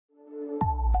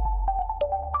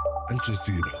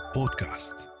الجزيرة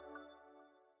بودكاست.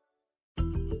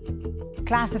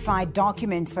 Classified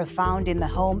documents are found in the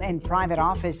home and private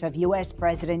office of U.S.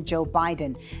 President Joe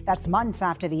Biden. That's months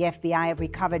after the FBI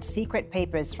recovered secret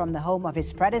papers from the home of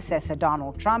his predecessor,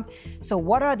 Donald Trump. So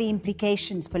what are the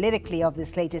implications politically of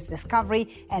this latest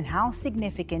discovery, and how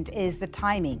significant is the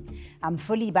timing? I'm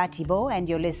Folly Bah Thibault, and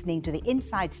you're listening to the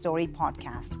Inside Story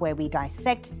podcast, where we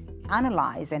dissect,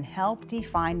 analyze, and help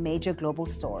define major global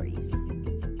stories.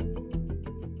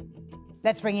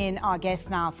 Let's bring in our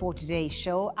guest now for today's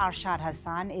show. Arshad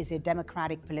Hasan is a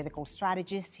Democratic political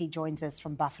strategist. He joins us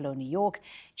from Buffalo, New York.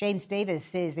 James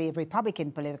Davis is a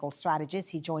Republican political strategist.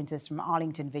 He joins us from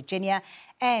Arlington, Virginia.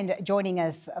 And joining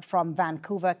us from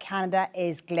Vancouver, Canada,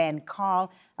 is Glenn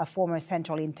Carle, a former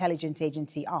Central Intelligence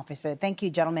Agency officer. Thank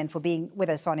you, gentlemen, for being with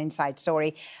us on Inside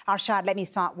Story. Arshad, let me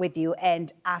start with you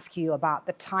and ask you about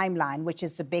the timeline, which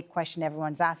is the big question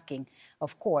everyone's asking,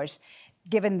 of course.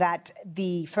 Given that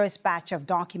the first batch of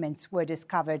documents were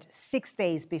discovered 6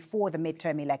 days before the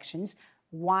midterm elections,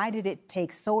 why did it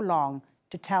take so long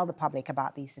to tell the public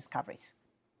about these discoveries?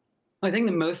 I think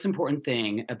the most important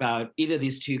thing about either of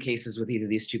these two cases with either of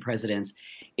these two presidents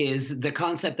is the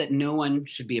concept that no one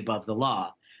should be above the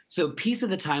law. So a piece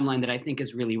of the timeline that I think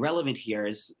is really relevant here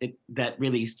that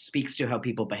really speaks to how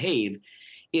people behave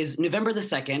is November the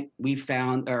 2nd, we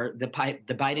found, or the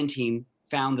Biden team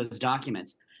found those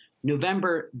documents.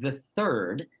 November the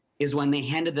 3rd is when they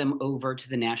handed them over to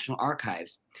the National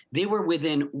Archives. They were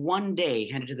within 1 day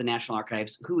handed to the National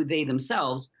Archives, who they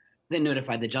themselves then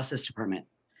notified the Justice Department.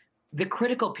 The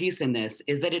critical piece in this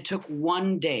is that it took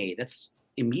 1 day, that's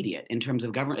immediate in terms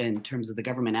of the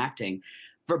government acting,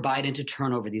 for Biden to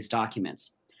turn over these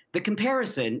documents. The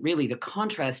comparison, really the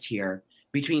contrast here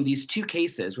between these two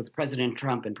cases with President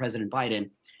Trump and President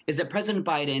Biden is that President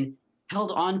Biden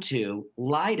held on to,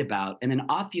 lied about, and then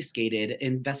obfuscated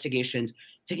investigations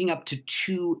taking up to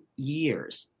 2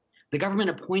 years. The government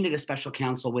appointed a special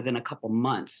counsel within a couple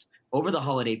months over the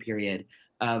holiday period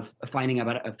of finding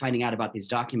out about these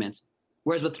documents,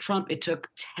 whereas with Trump, it took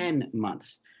 10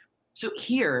 months. So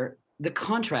here, the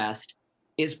contrast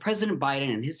is President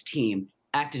Biden and his team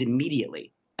acted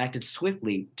immediately, acted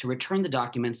swiftly to return the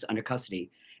documents under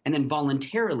custody, and then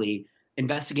voluntarily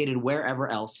investigated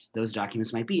wherever else those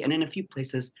documents might be, and in a few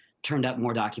places turned up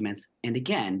more documents, and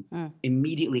again,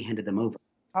 immediately handed them over.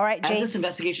 All right, James. As this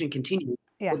investigation continues,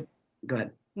 go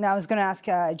ahead. No, I was going to ask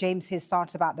James his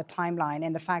thoughts about the timeline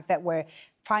and the fact that we're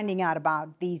finding out about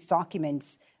these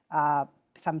documents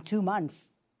some 2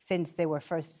 months since they were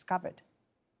first discovered.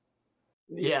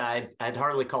 Yeah, I'd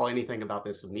hardly call anything about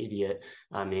this immediate.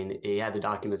 I mean, he had the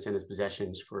documents in his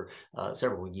possessions for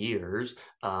several years.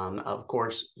 Of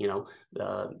course, you know,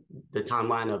 the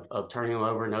timeline of turning them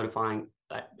over, notifying.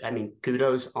 I mean,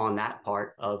 kudos on that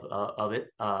part of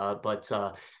it. But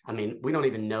I mean, we don't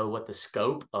even know what the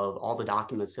scope of all the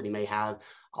documents that he may have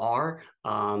are.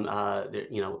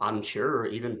 You know, I'm sure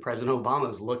even President Obama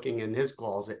is looking in his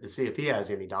closet to see if he has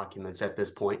any documents at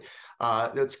this point.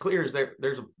 It's clear is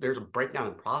there's a breakdown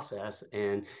in process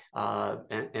and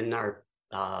in our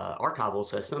archival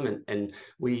system, and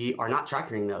we are not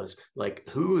tracking those. Like,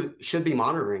 who should be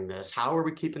monitoring this? How are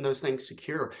we keeping those things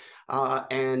secure?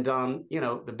 You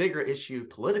know, the bigger issue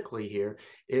politically here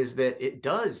is that it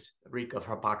does reek of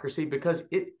hypocrisy, because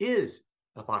it is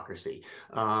hypocrisy.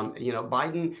 You know,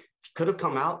 Biden could have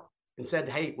come out and said,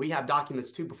 hey, we have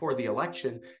documents too before the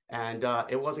election, and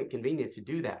it wasn't convenient to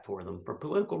do that for them for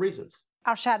political reasons.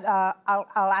 Arshad,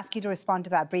 I'll ask you to respond to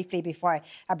that briefly before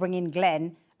I bring in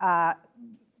Glenn.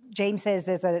 James says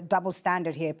there's a double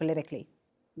standard here politically.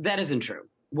 That isn't true.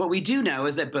 What we do know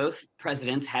is that both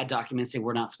presidents had documents they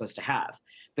were not supposed to have.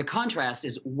 The contrast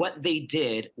is what they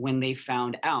did when they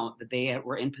found out that they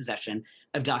were in possession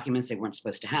of documents they weren't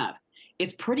supposed to have.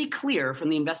 It's pretty clear from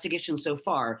the investigation so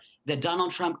far that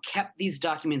Donald Trump kept these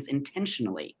documents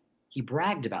intentionally. He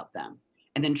bragged about them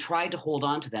and then tried to hold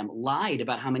on to them, lied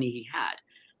about how many he had.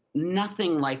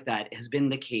 Nothing like that has been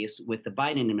the case with the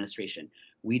Biden administration.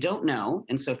 We don't know,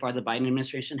 and so far the Biden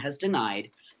administration has denied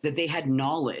that they had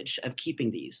knowledge of keeping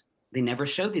these. They never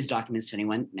showed these documents to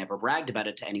anyone, never bragged about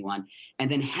it to anyone, and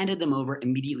then handed them over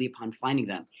immediately upon finding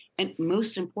them. And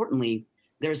most importantly,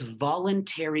 there's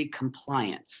voluntary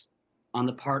compliance on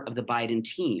the part of the Biden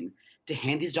team to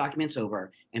hand these documents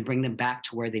over and bring them back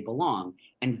to where they belong,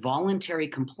 and voluntary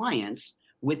compliance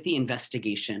with the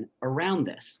investigation around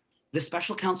this. The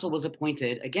special counsel was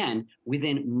appointed, again,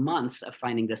 within months of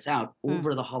finding this out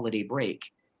over the holiday break.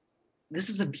 this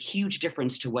is a huge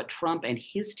difference to what Trump and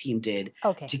his team did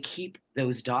to keep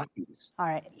those documents. All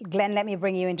right. Glenn, let me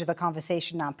bring you into the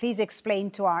conversation now. Please explain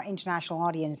to our international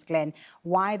audience, Glenn,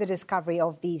 why the discovery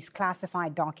of these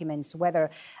classified documents, whether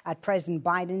at President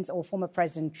Biden's or former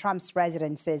President Trump's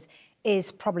residences,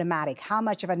 is problematic. How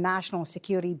much of a national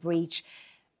security breach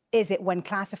is it when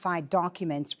classified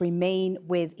documents remain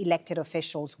with elected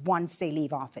officials once they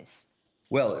leave office?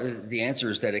 Well, the answer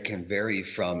is that it can vary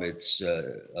from it's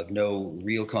of no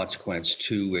real consequence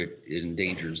to it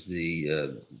endangers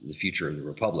the future of the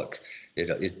republic.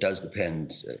 It does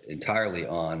depend entirely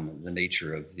on the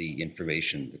nature of the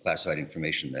information, the classified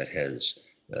information that has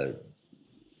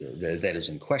that is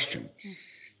in question.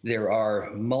 There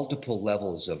are multiple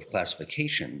levels of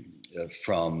classification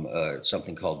from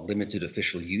something called limited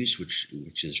official use,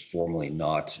 which is formally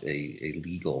not a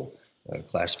legal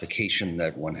classification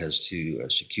that one has to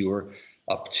secure,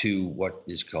 up to what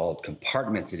is called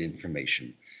compartmented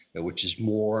information, which is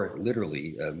more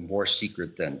literally more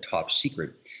secret than top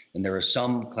secret. And there are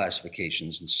some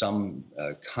classifications and some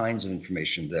kinds of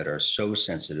information that are so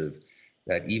sensitive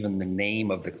that even the name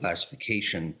of the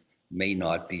classification may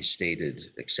not be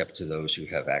stated except to those who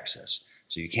have access.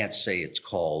 So you can't say it's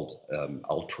called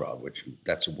ultra, which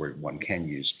that's a word one can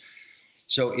use.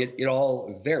 So it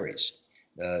all varies.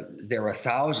 There are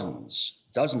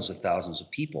dozens of thousands of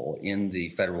people in the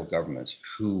federal government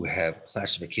who have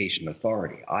classification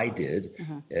authority. I did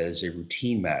as a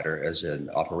routine matter as an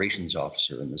operations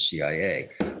officer in the CIA.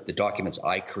 The documents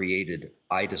I created,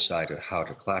 I decided how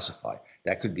to classify.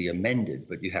 That could be amended,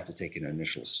 but you have to take an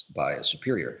initial by a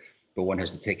superior, but one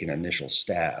has to take an initial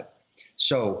stab.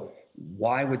 So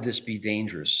why would this be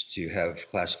dangerous to have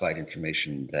classified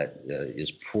information that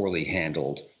is poorly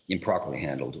handled, improperly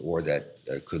handled, or that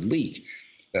could leak?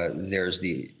 There's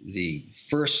the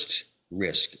first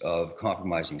risk of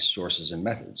compromising sources and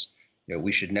methods.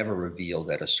 We should never reveal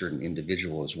that a certain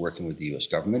individual is working with the U.S.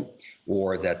 government,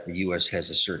 or that the U.S. has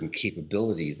a certain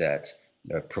capability that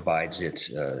provides it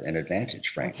an advantage,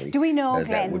 frankly. Do we know,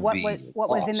 Glenn, what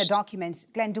was in the documents?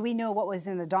 Glenn, do we know what was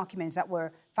in the documents that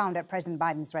were found at President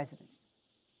Biden's residence?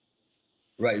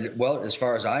 Right. Well, as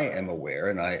far as I am aware,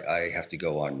 and I have to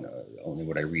go on only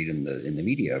what I read in the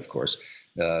media, of course,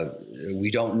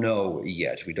 we don't know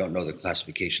yet. We don't know the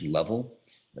classification level,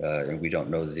 and we don't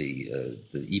know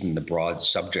even the broad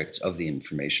subjects of the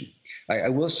information. I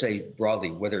will say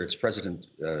broadly, whether it's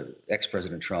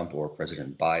ex-President Trump or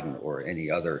President Biden or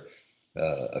any other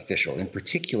official, in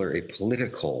particular a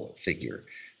political figure,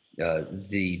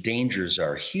 the dangers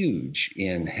are huge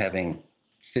in having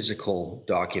physical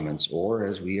documents, or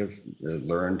as we have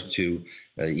learned to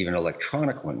even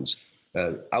electronic ones,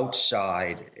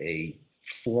 outside a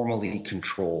formally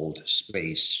controlled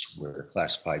space where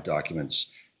classified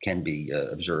documents can be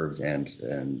observed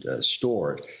and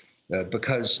stored,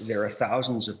 because there are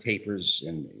thousands of papers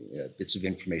and bits of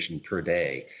information per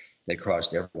day that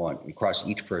cross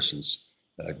each person's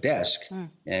desk,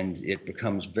 and it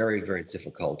becomes very, very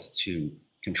difficult to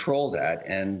control that,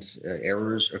 and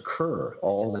errors occur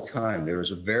all the time. There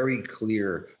is a very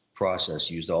clear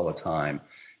process used all the time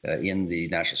in the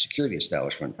national security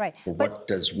establishment. Right. What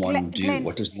does one do? Glenn,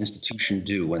 what does the institution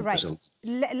do when there's a...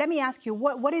 Let me ask you,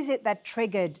 what is it that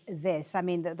triggered this? I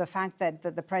mean, the fact that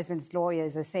the president's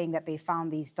lawyers are saying that they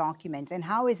found these documents, and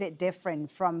how is it different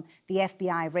from the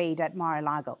FBI raid at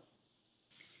Mar-a-Lago?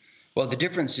 Well, the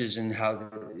difference is in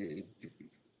how it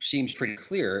seems pretty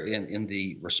clear in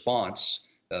the response,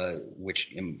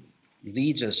 which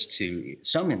leads us to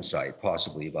some insight,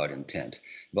 possibly about intent,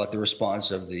 about the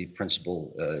response of the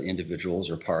principal individuals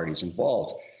or parties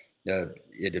involved.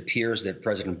 It appears that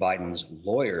President Biden's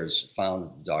lawyers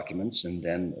found documents and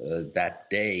then that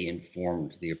day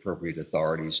informed the appropriate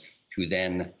authorities, who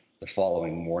then the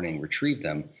following morning retrieved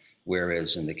them.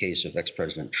 Whereas in the case of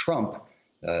ex-President Trump,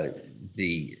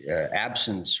 the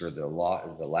absence or the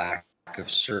lack of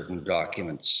certain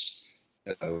documents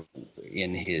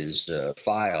in his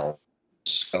file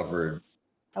discovered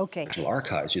national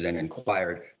archives, who then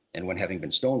inquired, and when having been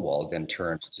stonewalled, then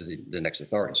turned to the next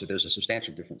authority. So there's a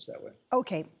substantial difference that way.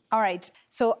 Okay. All right.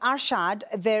 So, Arshad,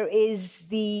 there is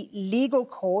the legal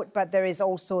court, but there is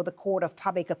also the court of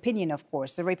public opinion, of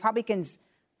course. The Republicans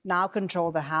now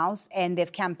control the House, and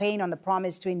they've campaigned on the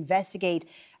promise to investigate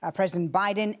President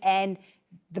Biden and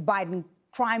the Biden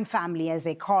crime family, as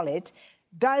they call it.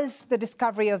 Does the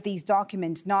discovery of these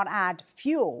documents not add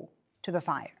fuel to the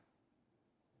fire?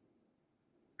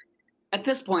 At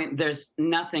this point, there's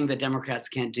nothing that Democrats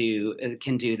can do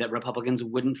that Republicans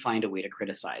wouldn't find a way to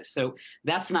criticize. So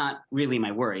that's not really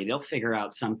my worry. They'll figure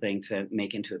out something to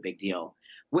make into a big deal.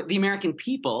 What the American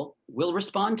people will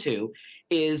respond to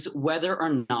is whether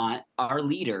or not our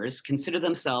leaders consider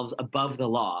themselves above the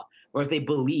law or if they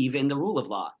believe in the rule of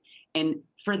law. And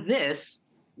for this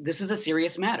is a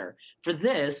serious matter. For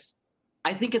this,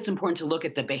 I think it's important to look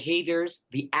at the behaviors,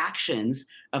 the actions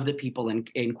of the people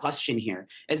in question here.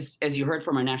 As you heard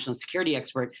from our national security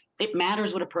expert, it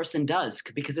matters what a person does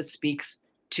because it speaks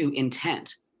to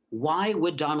intent. Why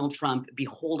would Donald Trump be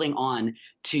holding on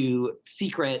to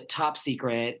secret, top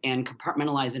secret, and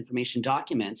compartmentalized information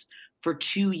documents for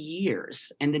 2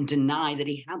 years and then deny that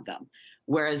he had them?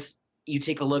 Whereas you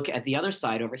take a look at the other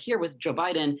side over here with Joe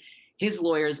Biden, his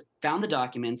lawyers found the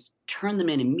documents, turned them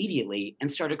in immediately,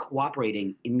 and started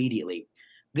cooperating immediately.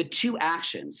 The two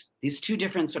actions, these two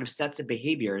different sort of sets of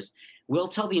behaviors, will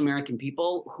tell the American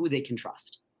people who they can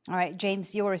trust. All right,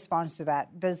 James, your response to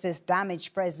that. Does this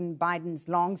damage President Biden's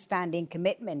longstanding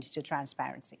commitment to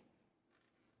transparency?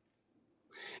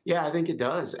 Yeah, I think it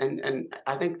does. And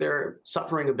I think they're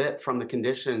suffering a bit from the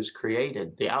conditions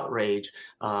created, the outrage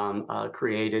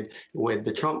created with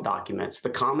the Trump documents,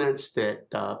 the comments that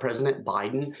President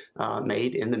Biden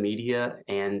made in the media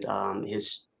and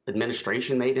his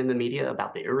administration made in the media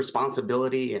about the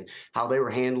irresponsibility and how they were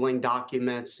handling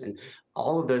documents and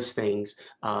all of those things,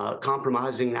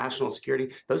 compromising national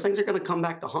security. Those things are going to come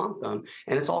back to haunt them.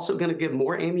 And it's also going to give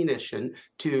more ammunition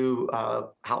to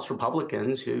House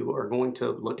Republicans who are going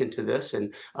to look into this,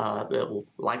 and it will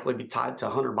likely be tied to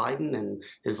Hunter Biden and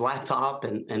his laptop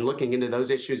and looking into those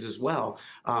issues as well.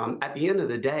 At the end of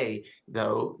the day,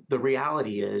 though, the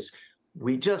reality is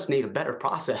we just need a better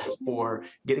process for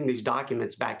getting these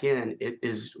documents back in. It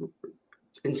is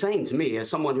insane to me, as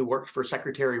someone who worked for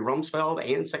Secretary Rumsfeld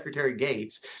and Secretary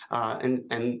Gates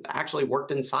and actually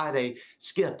worked inside a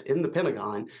SCIF in the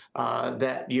Pentagon,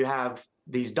 that you have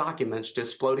these documents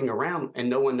just floating around and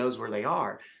no one knows where they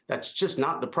are. That's just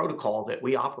not the protocol that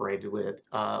we operated with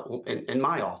in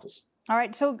my office. All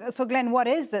right. So Glenn, what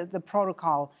is the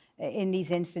protocol in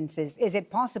these instances? Is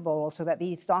it possible also that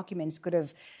these documents could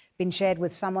have been shared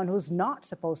with someone who's not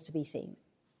supposed to be seeing them?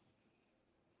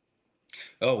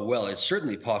 Oh, well, it's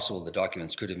certainly possible the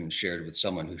documents could have been shared with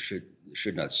someone who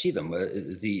should not see them.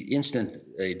 The instant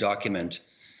a document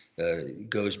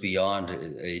goes beyond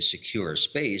a secure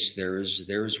space, there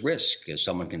is risk.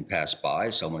 Someone can pass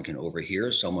by, someone can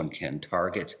overhear, someone can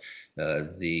target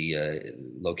the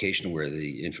location where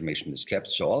the information is kept.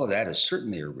 So all of that is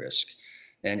certainly a risk.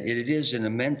 And it is an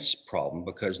immense problem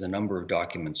because the number of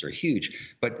documents are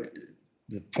huge. But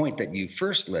the point that you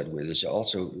first led with is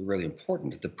also really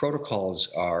important. The protocols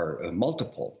are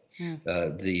multiple.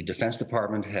 The Defense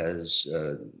Department has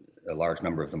a large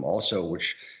number of them also,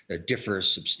 which differ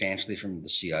substantially from the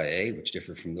CIA, which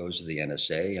differ from those of the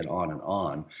NSA, and on and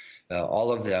on.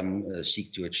 All of them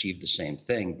seek to achieve the same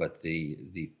thing, but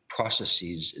the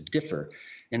processes differ.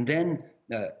 And then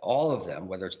all of them,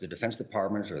 whether it's the Defense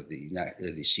Department or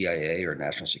the CIA or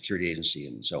National Security Agency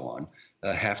and so on,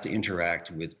 have to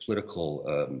interact with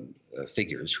political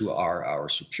figures who are our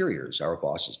superiors, our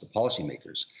bosses, the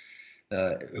policymakers,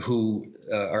 who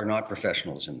are not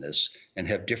professionals in this and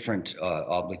have different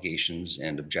obligations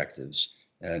and objectives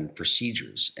and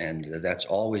procedures. And that's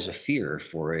always a fear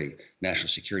for a national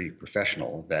security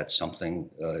professional that something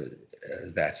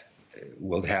that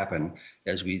will happen,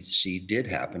 as we see did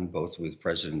happen, both with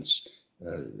Presidents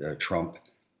Trump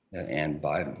and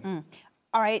Biden.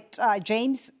 All right,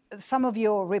 James, some of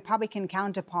your Republican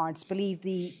counterparts believe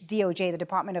the DOJ, the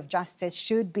Department of Justice,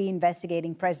 should be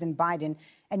investigating President Biden,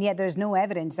 and yet there's no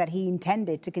evidence that he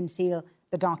intended to conceal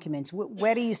the documents.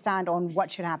 Where do you stand on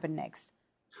what should happen next?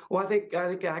 Well, I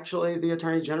think actually the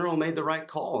Attorney General made the right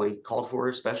call. He called for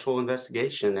a special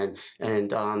investigation,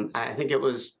 and I think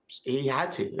he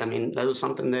had to. I mean, that was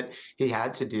something that he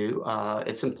had to do.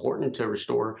 It's important to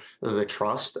restore the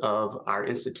trust of our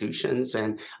institutions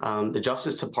and the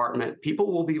Justice Department.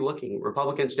 People will be looking,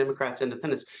 Republicans, Democrats,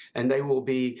 Independents, and they will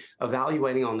be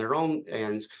evaluating on their own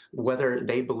ends whether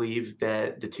they believe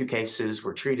that the two cases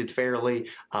were treated fairly.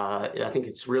 I think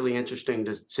it's really interesting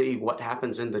to see what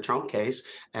happens in the Trump case,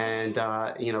 and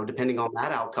depending on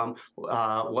that outcome,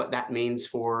 what that means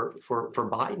for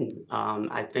Biden.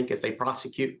 I think if they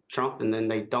prosecute Trump and then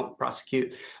they don't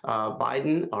prosecute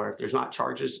Biden, or if there's not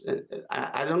charges,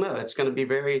 I don't know. It's going to be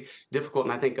very difficult,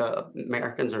 and I think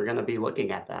Americans are going to be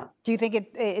looking at that. Do you think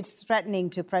it's threatening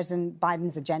to President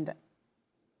Biden's agenda?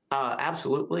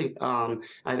 Absolutely.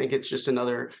 I think it's just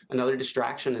another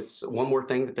distraction. It's one more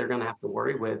thing that they're going to have to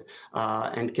worry with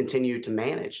and continue to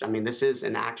manage. I mean, this is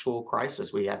an actual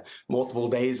crisis. We have multiple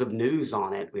days of news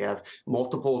on it. We have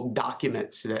multiple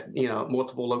documents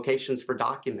multiple locations for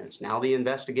documents. Now the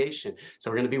investigation.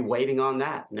 So we're going to be waiting on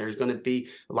that. And there's going to be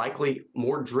likely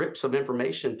more drips of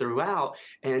information throughout.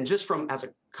 And just as a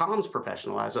comms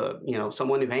professional, as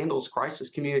someone who handles crisis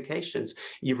communications,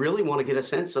 you really want to get a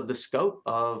sense of the scope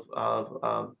of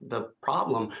the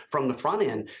problem from the front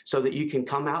end, so that you can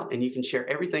come out and you can share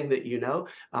everything that you know,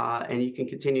 and you can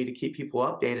continue to keep people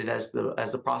updated as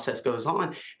the process goes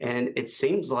on. And it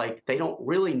seems like they don't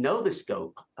really know the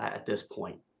scope at this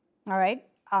point. All right.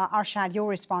 Arshad, your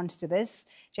response to this.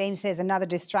 James says another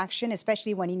distraction,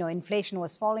 especially when, inflation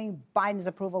was falling, Biden's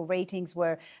approval ratings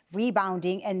were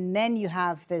rebounding, and then you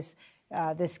have this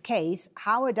case.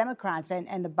 How are Democrats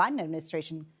and the Biden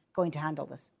administration going to handle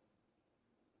this?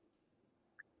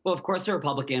 Well, of course, the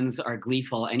Republicans are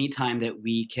gleeful anytime that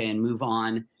we can move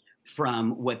on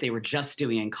from what they were just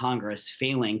doing in Congress,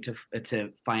 failing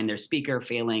to find their speaker,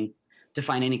 failing to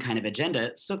find any kind of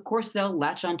agenda. So, of course, they'll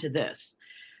latch onto this.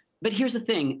 But here's the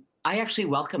thing. I actually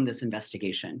welcome this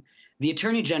investigation. The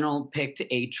Attorney General picked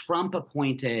a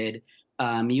Trump-appointed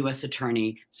U.S.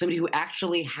 attorney, somebody who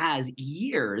actually has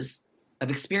years of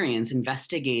experience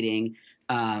investigating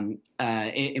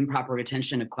improper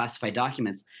retention of classified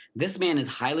documents. This man is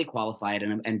highly qualified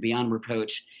and beyond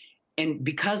reproach. And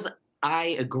because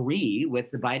I agree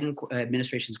with the Biden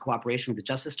administration's cooperation with the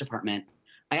Justice Department,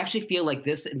 I actually feel like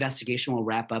this investigation will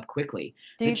wrap up quickly.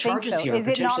 Do you think so? Is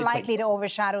it not likely to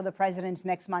overshadow the president's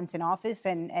next months in office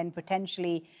and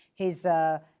potentially his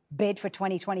bid for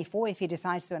 2024 if he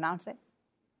decides to announce it?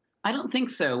 I don't think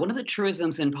so. One of the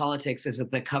truisms in politics is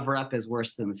that the cover-up is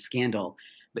worse than the scandal.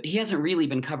 But he hasn't really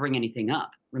been covering anything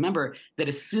up. Remember that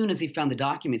as soon as he found the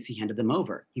documents, he handed them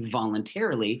over. He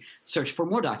voluntarily searched for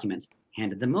more documents,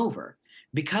 handed them over.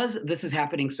 Because this is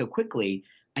happening so quickly,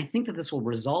 I think that this will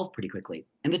resolve pretty quickly.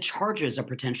 And the charges are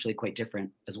potentially quite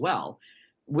different as well.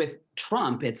 With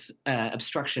Trump, it's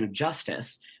obstruction of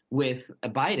justice. With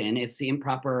Biden, it's the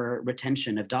improper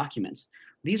retention of documents.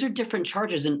 These are different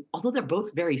charges. And although they're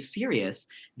both very serious,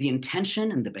 the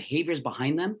intention and the behaviors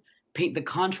behind them paint the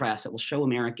contrast that will show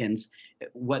Americans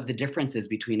what the difference is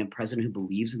between a president who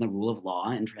believes in the rule of law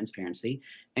and transparency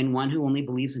and one who only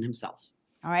believes in himself.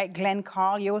 All right, Glenn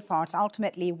Carle, your thoughts.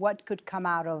 Ultimately, what could come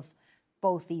out of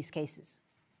both these cases?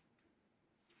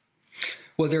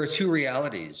 Well, there are two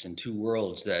realities and two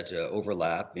worlds that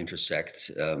overlap,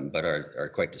 intersect, but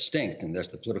are quite distinct, and that's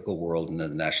the political world and the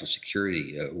national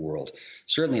security world.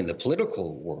 Certainly in the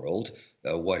political world,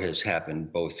 what has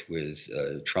happened both with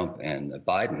Trump and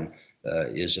Biden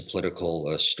is a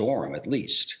political storm, at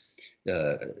least.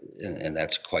 And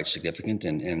that's quite significant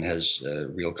and has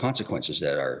real consequences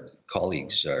that our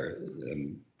colleagues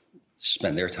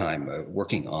spend their time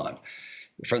working on.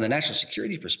 From the national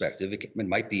security perspective, it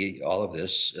might be all of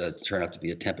this turn out to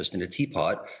be a tempest in a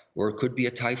teapot, or it could be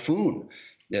a typhoon.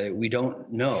 We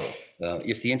don't know.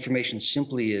 If the information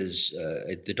simply is,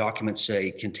 the documents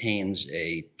say contains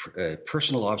a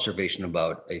personal observation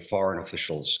about a foreign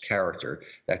official's character,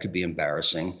 that could be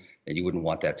embarrassing, and you wouldn't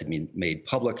want that to be made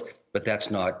public, but that's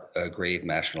not a grave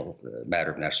matter of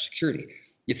national security.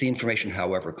 If the information,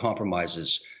 however,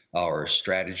 compromises our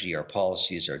strategy, our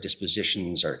policies, our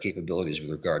dispositions, our capabilities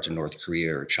with regard to North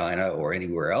Korea or China or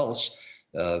anywhere else,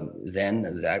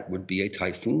 then that would be a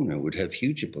typhoon and would have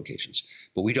huge implications.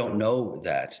 But we don't know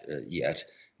that yet,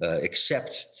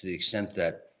 except to the extent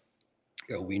that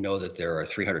we know that there are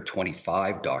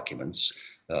 325 documents,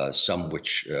 some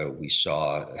which we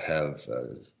saw have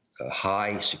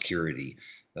high security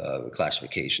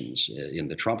classifications in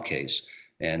the Trump case.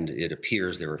 And it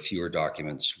appears there are fewer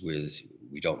documents with,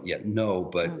 we don't yet know,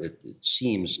 but it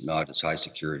seems not as high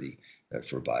security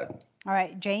for Biden. All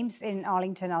right, James in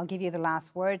Arlington, I'll give you the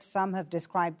last word. Some have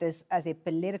described this as a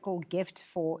political gift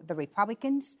for the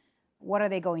Republicans. What are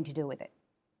they going to do with it?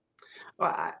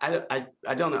 Well, I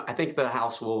don't know. I think the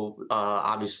House will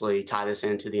obviously tie this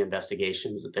into the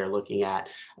investigations that they're looking at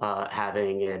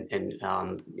having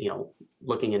and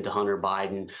looking into Hunter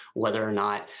Biden, whether or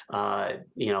not,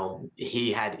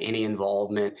 he had any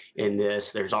involvement in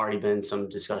this. There's already been some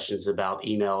discussions about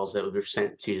emails that were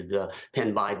sent to the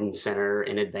Penn Biden Center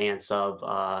in advance of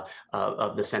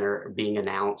the center being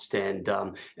announced. And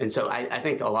so I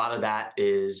think a lot of that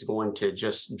is going to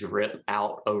just drip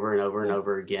out over and over and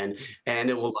over again. And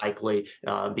it will likely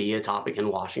be a topic in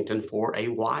Washington for a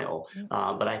while.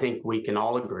 But I think we can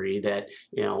all agree that,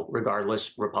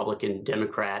 regardless, Republican,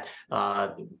 Democrat,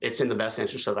 it's in the best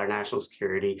interest of our national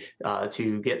security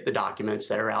to get the documents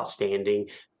that are outstanding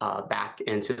back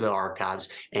into the archives,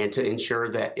 and to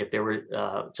ensure that if there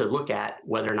were to look at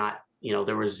whether or not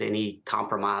there was any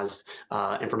compromised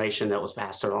information that was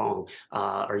passed along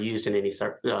or used in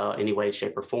any way,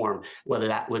 shape, or form, whether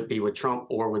that would be with Trump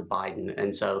or with Biden.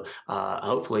 And so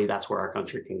hopefully that's where our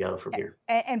country can go from here.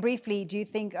 And briefly, do you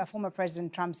think former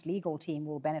President Trump's legal team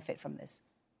will benefit from this?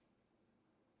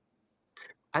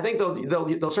 I think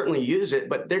they'll certainly use it,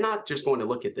 but they're not just going to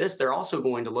look at this. They're also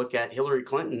going to look at Hillary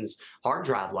Clinton's hard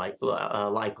drive,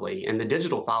 likely, and the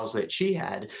digital files that she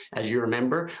had, as you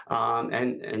remember.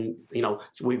 And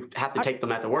we have to take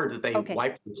them at the word that they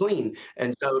wiped them clean.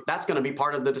 And so that's going to be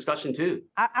part of the discussion too.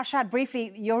 Arshad,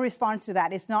 briefly, your response to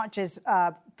that. It's not just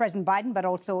President Biden, but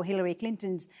also Hillary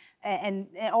Clinton's, and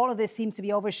all of this seems to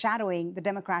be overshadowing the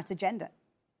Democrats' agenda.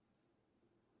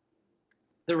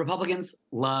 The Republicans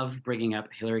love bringing up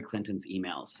Hillary Clinton's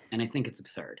emails, and I think it's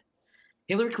absurd.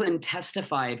 Hillary Clinton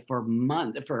testified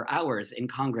for hours in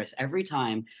Congress every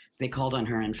time they called on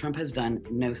her, and Trump has done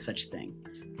no such thing.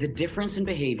 The difference in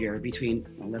behavior between,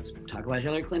 let's talk about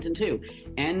Hillary Clinton too,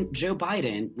 and Joe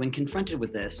Biden, when confronted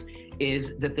with this,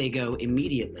 is that they go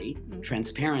immediately,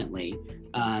 transparently,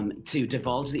 to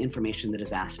divulge the information that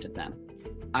is asked of them.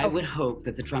 I would hope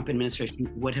that the Trump administration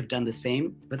would have done the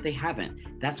same, but they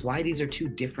haven't. That's why these are two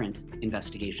different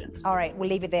investigations. All right, we'll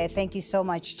leave it there. Thank you so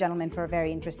much, gentlemen, for a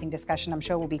very interesting discussion. I'm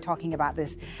sure we'll be talking about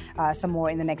this some more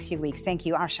in the next few weeks. Thank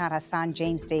you, Arshad Hasan,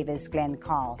 James Davis, Glenn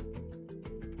Carle.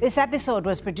 This episode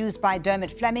was produced by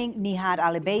Dermot Fleming, Nihad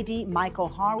Al-Abedi, Michael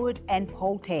Harwood, and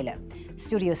Paul Taylor.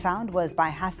 Studio sound was by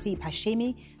Hassi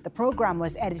Hashimi. The program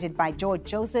was edited by George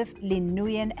Joseph, Lynn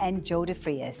Nguyen, and Joe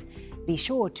DeFrias. Be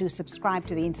sure to subscribe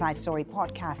to the Inside Story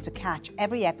podcast to catch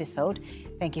every episode.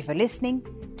 Thank you for listening.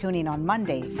 Tune in on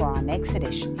Monday for our next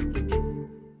edition.